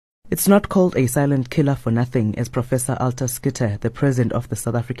It's not called a silent killer for nothing, as Professor Alta Skitter, the president of the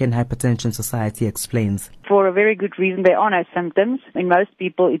South African Hypertension Society, explains. For a very good reason, there are no symptoms. In most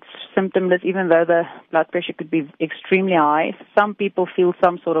people, it's symptomless, even though the blood pressure could be extremely high. Some people feel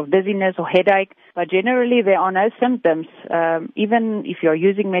some sort of dizziness or headache, but generally there are no symptoms. Even if you're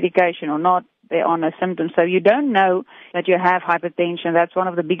using medication or not, there are no symptoms. So you don't know that you have hypertension. That's one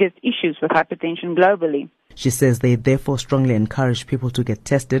of the biggest issues with hypertension globally. She says they therefore strongly encourage people to get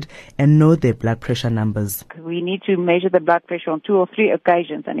tested and know their blood pressure numbers. We need to measure the blood pressure on 2 or 3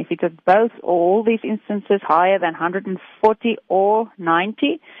 occasions, and if it's at both or all these instances higher than 140 or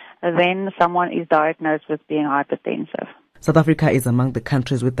 90, then someone is diagnosed with being hypertensive. South Africa is among the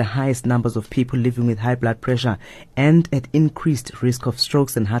countries with the highest numbers of people living with high blood pressure and at increased risk of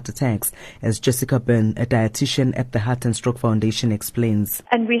strokes and heart attacks, as Jessica Byrne, a dietitian at the Heart and Stroke Foundation, explains.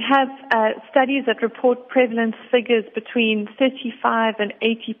 And we have studies that report prevalence figures between 35 and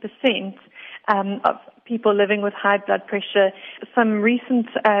 80% of people living with high blood pressure. Some recent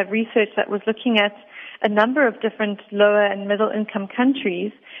research that was looking at a number of different lower and middle income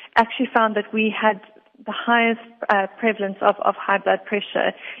countries actually found that we had the highest prevalence of high blood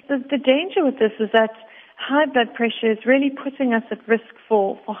pressure. The danger with this is that high blood pressure is really putting us at risk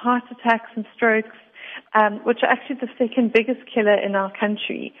for heart attacks and strokes, which are actually the second biggest killer in our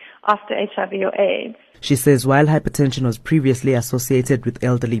country after HIV or AIDS. She says while hypertension was previously associated with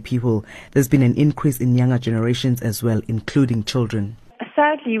elderly people, there's been an increase in younger generations as well, including children.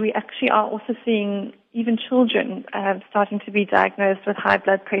 Sadly, we actually are also seeing even children starting to be diagnosed with high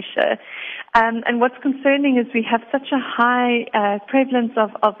blood pressure. And what's concerning is we have such a high prevalence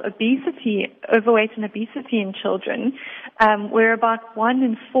of obesity, overweight and obesity in children, where about 1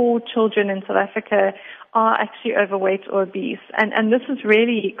 in 4 children in South Africa are actually overweight or obese. And this is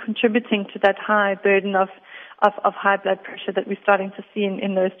really contributing to that high burden of high blood pressure that we're starting to see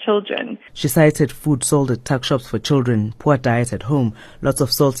in those children. She cited food sold at tuck shops for children, poor diet at home, lots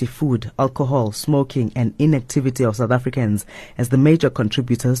of salty food, alcohol, smoking and inactivity of South Africans as the major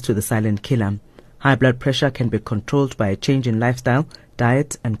contributors to the silent killer. High blood pressure can be controlled by a change in lifestyle,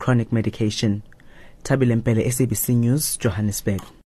 diet and chronic medication. Tabile Mpele, SABC News, Johannesburg.